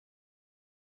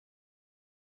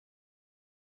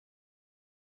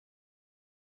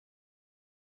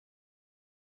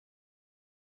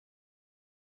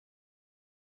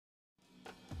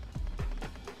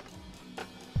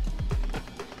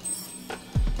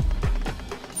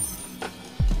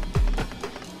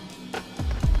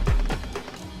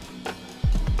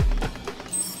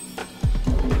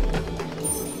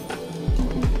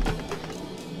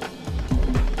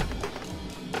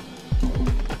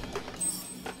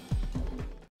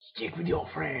Stick with your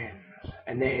friends,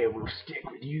 and they will stick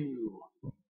with you.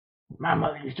 My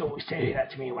mother used to always say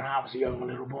that to me when I was a young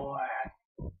little boy.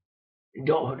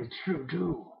 Adulthood is true,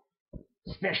 too.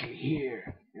 Especially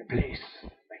here, in a place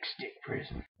like Stick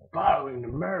Prison. Following the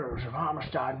murders of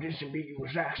homicide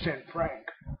disambiguous accent Frank,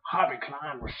 Harvey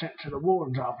was sent to the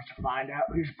warden's office to find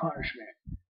out his punishment.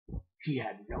 He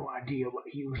had no idea what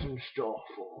he was in store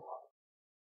for.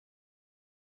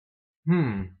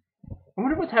 I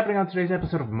wonder what's happening on today's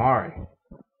episode of Mari.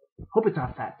 Hope it's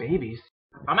not fat babies.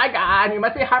 Oh my god, you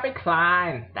must be Harvey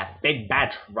Klein, that big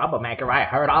bad troublemaker I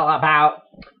heard all about.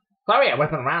 Sorry I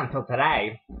wasn't around till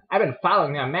today. I've been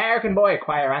following the American Boy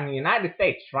Choir around the United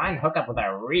States trying to hook up with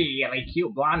a really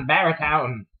cute blonde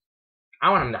baritone. I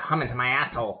want him to hum into my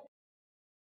asshole.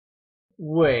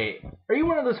 Wait, are you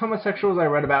one of those homosexuals I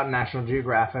read about in National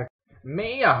Geographic?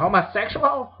 Me, a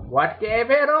homosexual? What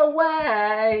gave it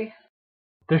away?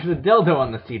 There's a dildo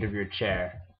on the seat of your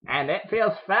chair. And it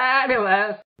feels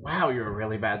fabulous. Wow, you're a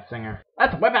really bad singer.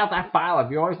 Let's whip out that file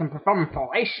of yours and perform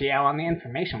fellatio on the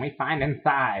information we find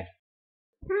inside.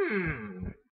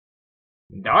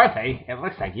 Dorothy, it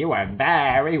looks like you are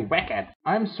very wicked.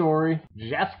 I'm sorry.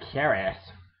 Just curious.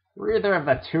 Were either of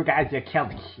the two guys you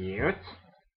killed cute?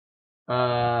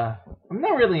 I'm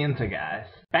not really into guys.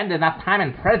 Spend enough time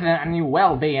in prison and you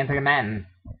will be into men.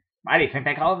 Why do you think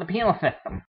they call it the penal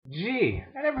system? Gee,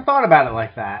 I never thought about it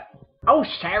like that. Oh,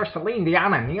 Sheriff Celine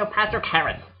Dion and Neil Patrick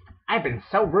Harris. I've been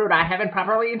so rude I haven't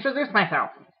properly introduced myself.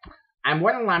 I'm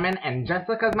Warden Lemon, and just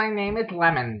because my name is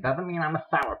Lemon doesn't mean I'm a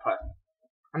sourpuss.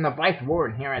 I'm the Vice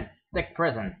Warden here at Stick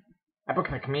Prison. I book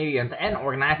the comedians and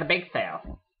organize the bake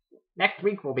sale. Next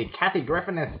week will be Kathy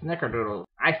Griffin and Snickerdoodles.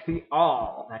 I see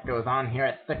all that goes on here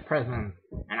at Stick Prison,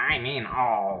 and I mean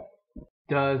all.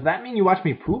 Does that mean you watch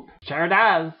me poop? Sure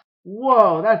does.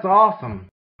 Whoa, that's awesome.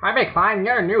 Harvey Klein,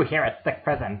 you're new here at Stick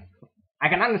Prison. I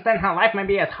can understand how life may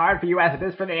be as hard for you as it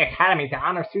is for the Academy to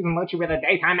honor Susan Lucci with a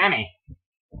daytime Emmy.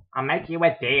 I'll make you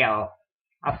a deal.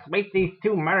 I'll sweep these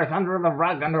two murders under the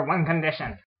rug under one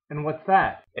condition. And what's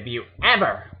that? If you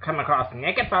ever come across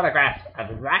naked photographs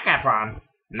of Zac Efron,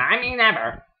 and I mean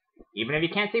ever, even if you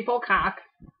can't see full cock,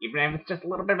 even if it's just a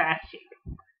little bit of ass cheek,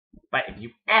 but if you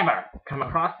ever come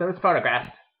across those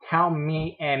photographs, tell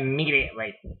me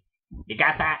immediately. You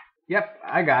got that? Yep,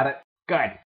 I got it.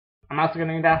 Good. I'm also going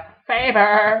to need a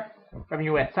favor from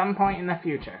you at some point in the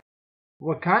future.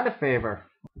 What kind of favor?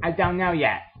 I don't know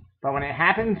yet, but when it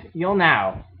happens, you'll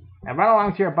know. Now run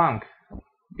along to your bunk.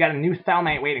 You got a new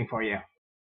cellmate waiting for you.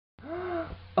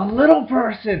 A little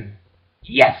person!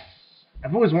 Yes!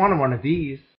 I've always wanted one of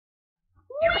these.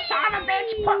 You son of a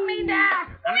bitch, put me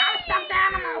down! I'm not a stuffed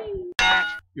animal!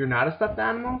 You're not a stuffed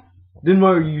animal? Then why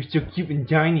are you so cute and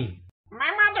tiny? My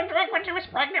mother drank when she was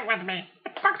pregnant with me.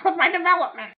 It fucks with my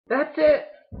development. That's it.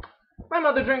 My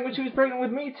mother drank when she was pregnant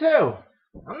with me, too.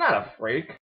 I'm not a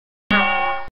freak.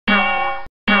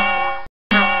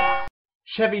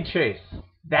 Chevy Chase.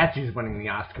 That's who's winning the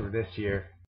Oscar this year.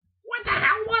 What the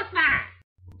hell was that?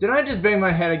 Did I just bang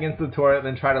my head against the toilet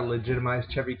and try to legitimize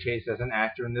Chevy Chase as an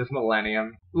actor in this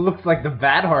millennium? Looks like the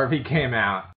bad Harvey came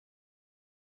out.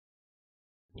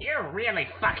 You're really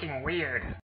fucking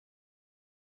weird.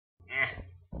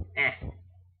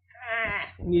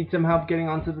 Need some help getting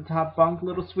onto the top bunk,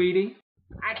 little sweetie?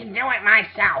 I can do it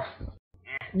myself.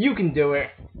 You can do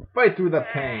it. Fight through the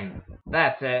pain.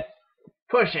 That's it.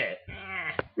 Push it.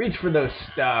 Reach for those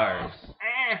stars.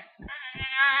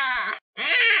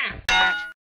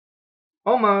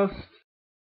 Almost.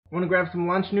 Want to grab some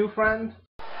lunch, new friend?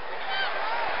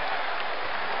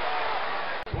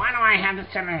 Why do I have to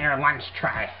sit in your lunch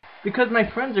tray? Because my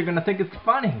friends are gonna think it's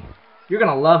funny. You're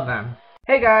gonna love them.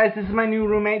 Hey guys, this is my new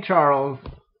roommate, Charles.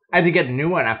 I had to get a new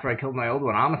one after I killed my old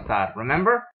one, Amistad,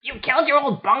 remember? You killed your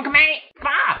old bunkmate?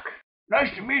 Fuck! Nice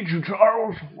to meet you,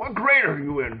 Charles. What grade are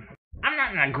you in? I'm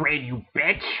not in a grade, you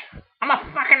bitch. I'm a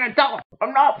fucking adult.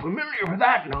 I'm not familiar with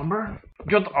that number.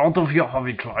 Get out of here,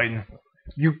 Harvey Klein.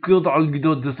 You killed our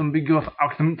little disambiguous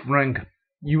accent Frank.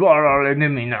 You are our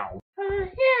enemy now.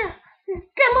 Yeah.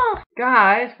 Come on.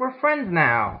 Guys, we're friends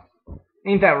now.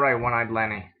 Ain't that right, One-Eyed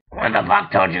Lenny? What the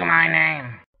fuck told you my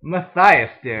name?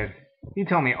 Matthias did. He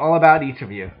told me all about each of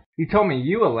you. He told me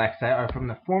you, Alexa, are from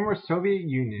the former Soviet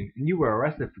Union, and you were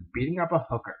arrested for beating up a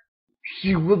hooker.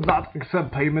 She would not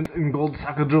accept payment in gold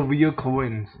Sacagawea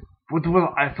coins. What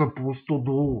was I supposed to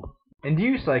do? And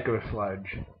you, Psycho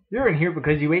Sludge, you're in here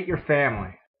because you ate your family.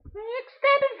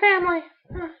 Extended family.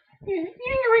 Eating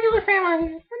a regular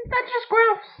family. That's just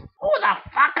gross. Who the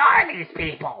fuck are these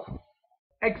people?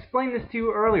 I explained this to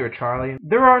you earlier, Charlie.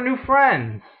 They're our new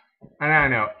friends. And I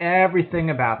know everything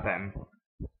about them.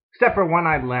 Except for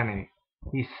One-Eyed Lenny.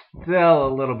 He's still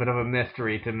a little bit of a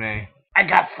mystery to me. I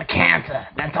got the cancer.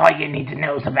 That's all you need to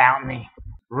know about me.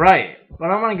 Right,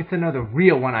 but I want to get to know the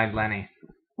real One-Eyed Lenny.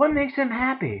 What makes him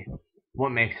happy?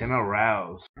 What makes him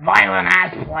aroused? Violent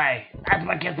ass play. That's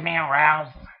what gets me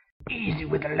aroused. Easy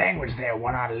with the language there,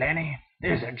 One-Eyed Lenny.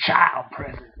 There's a child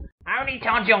prison. I already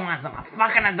told you once I'm a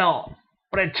fucking adult.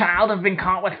 Would a child have been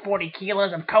caught with 40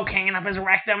 kilos of cocaine up his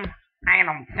rectum? I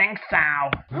don't think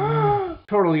so.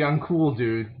 Totally uncool,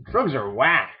 dude. Drugs are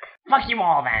whack. Fuck you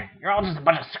all then. You're all just a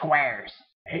bunch of squares.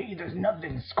 Hey, there's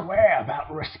nothing square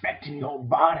about respecting your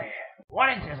body. What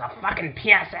is this, a fucking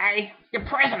PSA? You're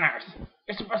prisoners.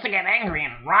 You're supposed to get angry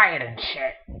and riot and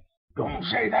shit. Don't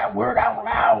say that word out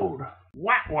loud.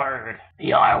 What word?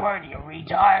 The R word, you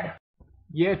retard.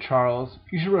 Yeah, Charles,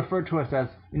 you should refer to us as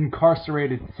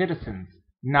incarcerated citizens,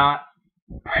 not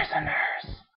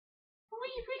prisoners.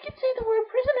 We can say the word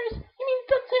prisoners. You mean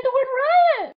don't say the word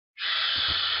riot?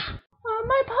 Shh.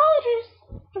 My apologies.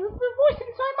 The voice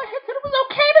inside my head said it was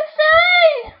okay to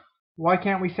say. Why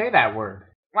can't we say that word?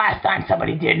 Last time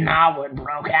somebody did an R word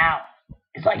broke out.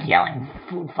 It's like yelling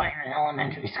food fight in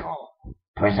elementary school.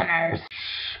 Prisoners.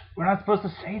 Shh. We're not supposed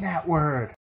to say that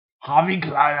word. Harvey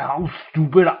Klein, how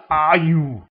stupid are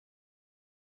you?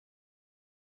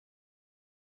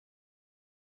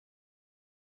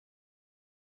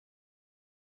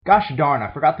 Gosh darn,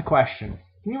 I forgot the question.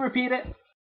 Can you repeat it?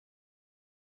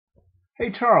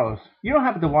 Hey Charles, you don't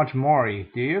happen to watch Maury,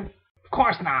 do you? Of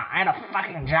course not. I had a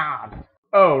fucking job.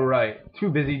 Oh right, too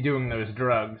busy doing those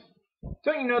drugs.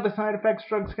 Don't you know the side effects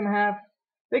drugs can have?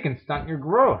 They can stunt your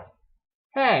growth.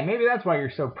 Hey, maybe that's why you're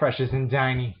so precious and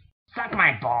tiny. Suck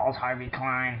my balls, Harvey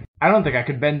Klein. I don't think I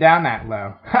could bend down that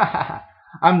low.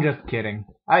 I'm just kidding.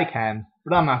 I can,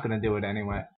 but I'm not gonna do it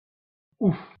anyway.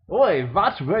 Oof. Oi,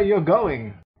 watch where you're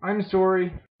going. I'm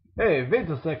sorry. Hey, wait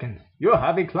a second. You're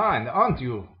Harvey Klein, aren't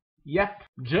you? Yep.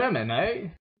 German, eh?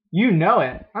 You know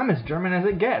it. I'm as German as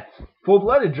it gets.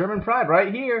 Full-blooded German pride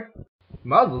right here.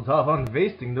 Mazel tov on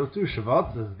wasting those 2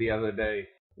 Schwarzes the other day.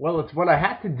 Well, it's what I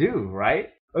had to do, right?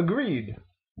 Agreed.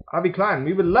 Harvey Klein,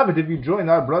 we would love it if you joined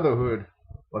our brotherhood.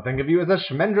 We'll think of you as a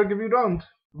schmendrick if you don't.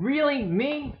 Really?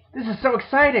 Me? This is so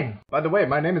exciting! By the way,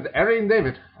 my name is Aryan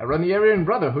David. I run the Aryan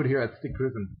Brotherhood here at Stick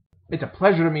Prison. It's a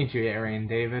pleasure to meet you, Aryan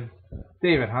David.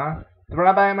 David, huh? The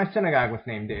rabbi at my synagogue was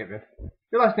named David.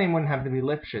 Your last name wouldn't have to be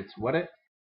Lipschitz, would it?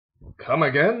 Come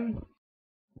again?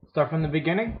 Start from the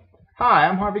beginning? Hi,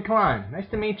 I'm Harvey Klein. Nice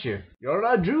to meet you. You're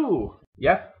a Jew.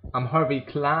 Yep, I'm Harvey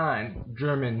Klein,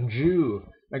 German Jew.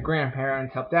 My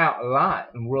grandparents helped out a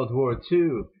lot in World War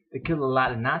II. They killed a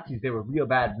lot of Nazis. They were real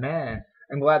bad men.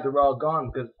 I'm glad they're all gone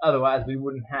because otherwise we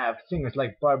wouldn't have singers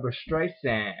like Barbara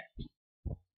Streisand.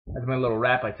 That's my little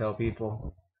rap I tell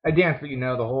people. I dance, but you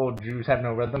know the whole Jews have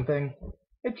no rhythm thing.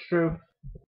 It's true.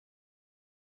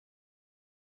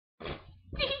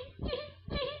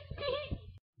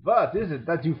 What is it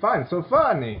that you find so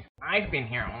funny? I've been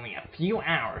here only a few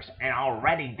hours, and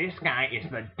already this guy is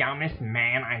the dumbest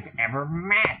man I've ever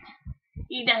met.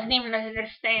 He doesn't even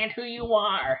understand who you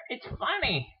are. It's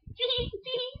funny.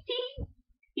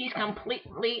 He's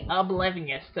completely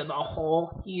oblivious to the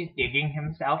hole he's digging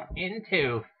himself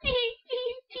into.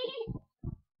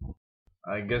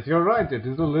 I guess you're right, it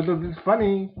is a little bit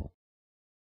funny.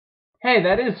 Hey,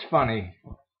 that is funny.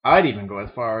 I'd even go as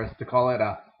far as to call it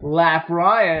a laugh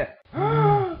riot.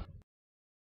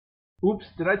 Oops,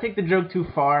 did I take the joke too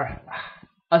far?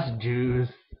 Us Jews.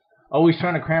 Always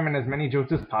trying to cram in as many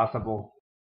jokes as possible.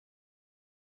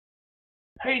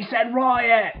 He said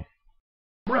riot!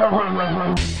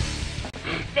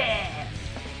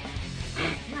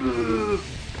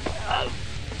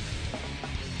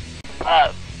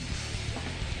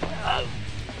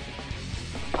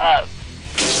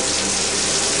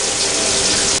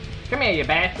 Come here, you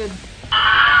bastard.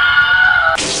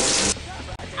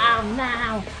 Oh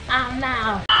no! Oh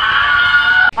no!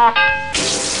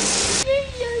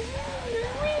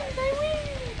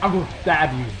 I'm gonna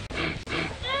stab you.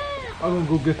 I'm gonna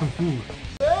go get some food.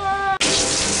 Ow,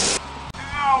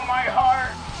 my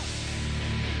heart!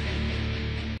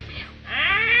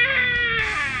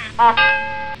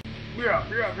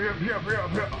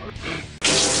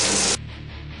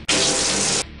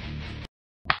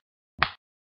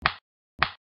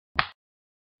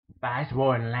 Vice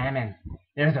Warden Lemon,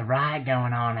 there's a riot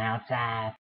going on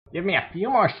outside. Give me a few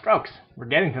more strokes. We're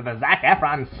getting to the Zac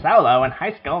Efron solo in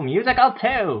High School Musical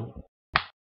 2.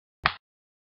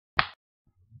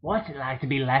 What's it like to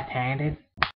be left-handed?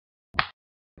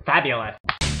 Fabulous.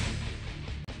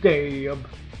 Stab.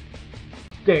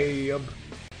 Stab.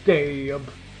 Stab.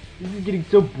 This is getting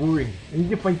so boring. I need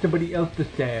to find somebody else to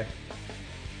stab.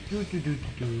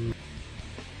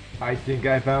 I think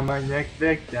I found my next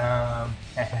victim.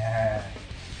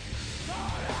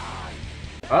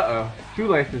 Uh-oh,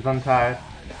 shoelace is untied.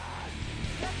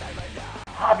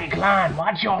 Harvey Klein,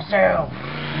 watch yourself!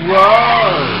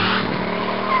 Whoa!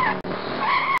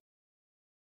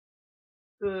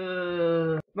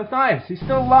 Matthias, he's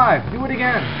still alive. Do it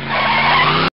again.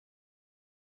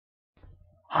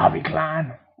 Harvey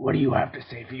Klein, what do you have to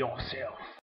say for yourself?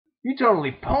 You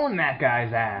totally pwned that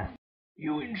guy's ass.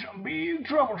 You in some big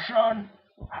trouble, son.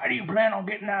 How do you plan on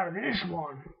getting out of this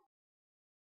one?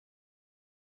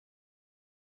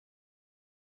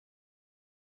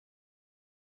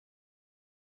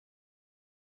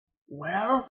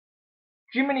 Well?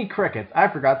 Jiminy Crickets, I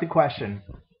forgot the question.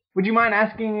 Would you mind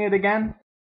asking it again?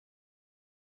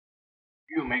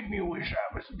 You make me wish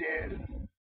I was dead.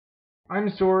 I'm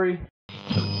sorry.